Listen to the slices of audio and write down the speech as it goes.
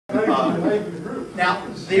Now,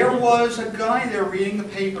 there was a guy there reading the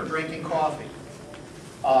paper, drinking coffee.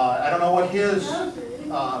 I don't know what his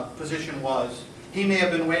position was. He may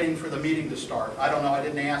have been waiting for the meeting to start. I don't know, I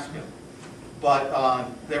didn't ask him. But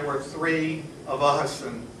there were 3 of us,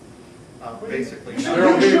 and basically... You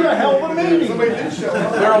should have held the meeting. Somebody did show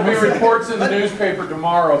up. There will be reports in the newspaper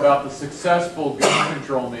tomorrow about the successful gun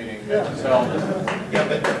control meeting that was held. Yeah,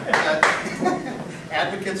 but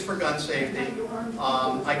advocates for gun safety,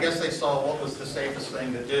 I guess they saw what was the safest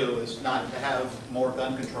thing to do is not to have more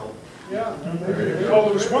gun control. Yeah. Well,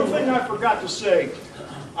 there was one thing I forgot to say.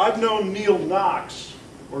 I've known Neil Knox,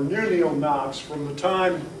 or knew Neil Knox, from the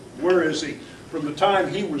time, where is he? From the time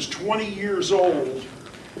he was 20 years old,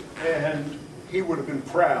 and he would have been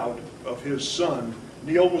proud of his son.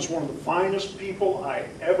 Neil was one of the finest people I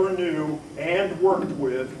ever knew and worked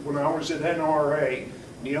with when I was at NRA.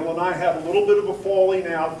 Neil and I had a little bit of a falling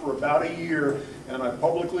out for about a year, and I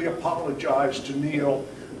publicly apologized to Neil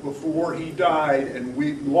before he died, and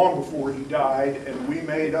long before he died, and we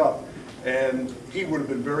made up. And he would have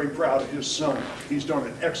been very proud of his son. He's done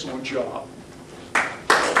an excellent job.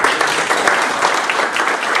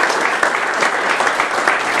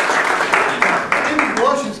 He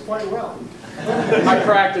blushes quite well. I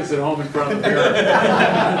practice at home in front of the mirror.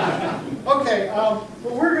 Okay, well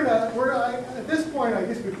we're gonna at this point I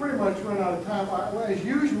guess we pretty much run out of time. As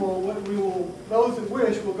usual, those that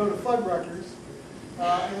wish will go to Fuddruckers,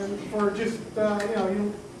 and for just you know,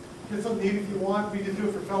 you get something to eat if you want. We just do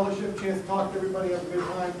it for fellowship, chance to talk to everybody, have a good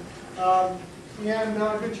time, and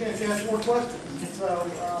a good chance to ask more questions. So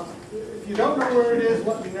if you don't know where it is,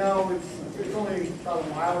 let me know. It's only about a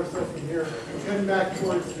mile or so from here. It's heading back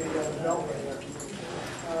towards the Beltway there.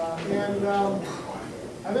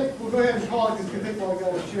 I think we'll go ahead and call it because we think we'll get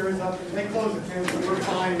all the chairs up. And they close at 10, so we're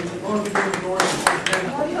fine. As long as we get the doors at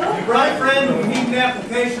 10. Right, friend, if you need an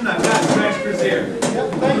application, I've got some extras here.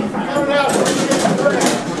 Yep, thank you for coming.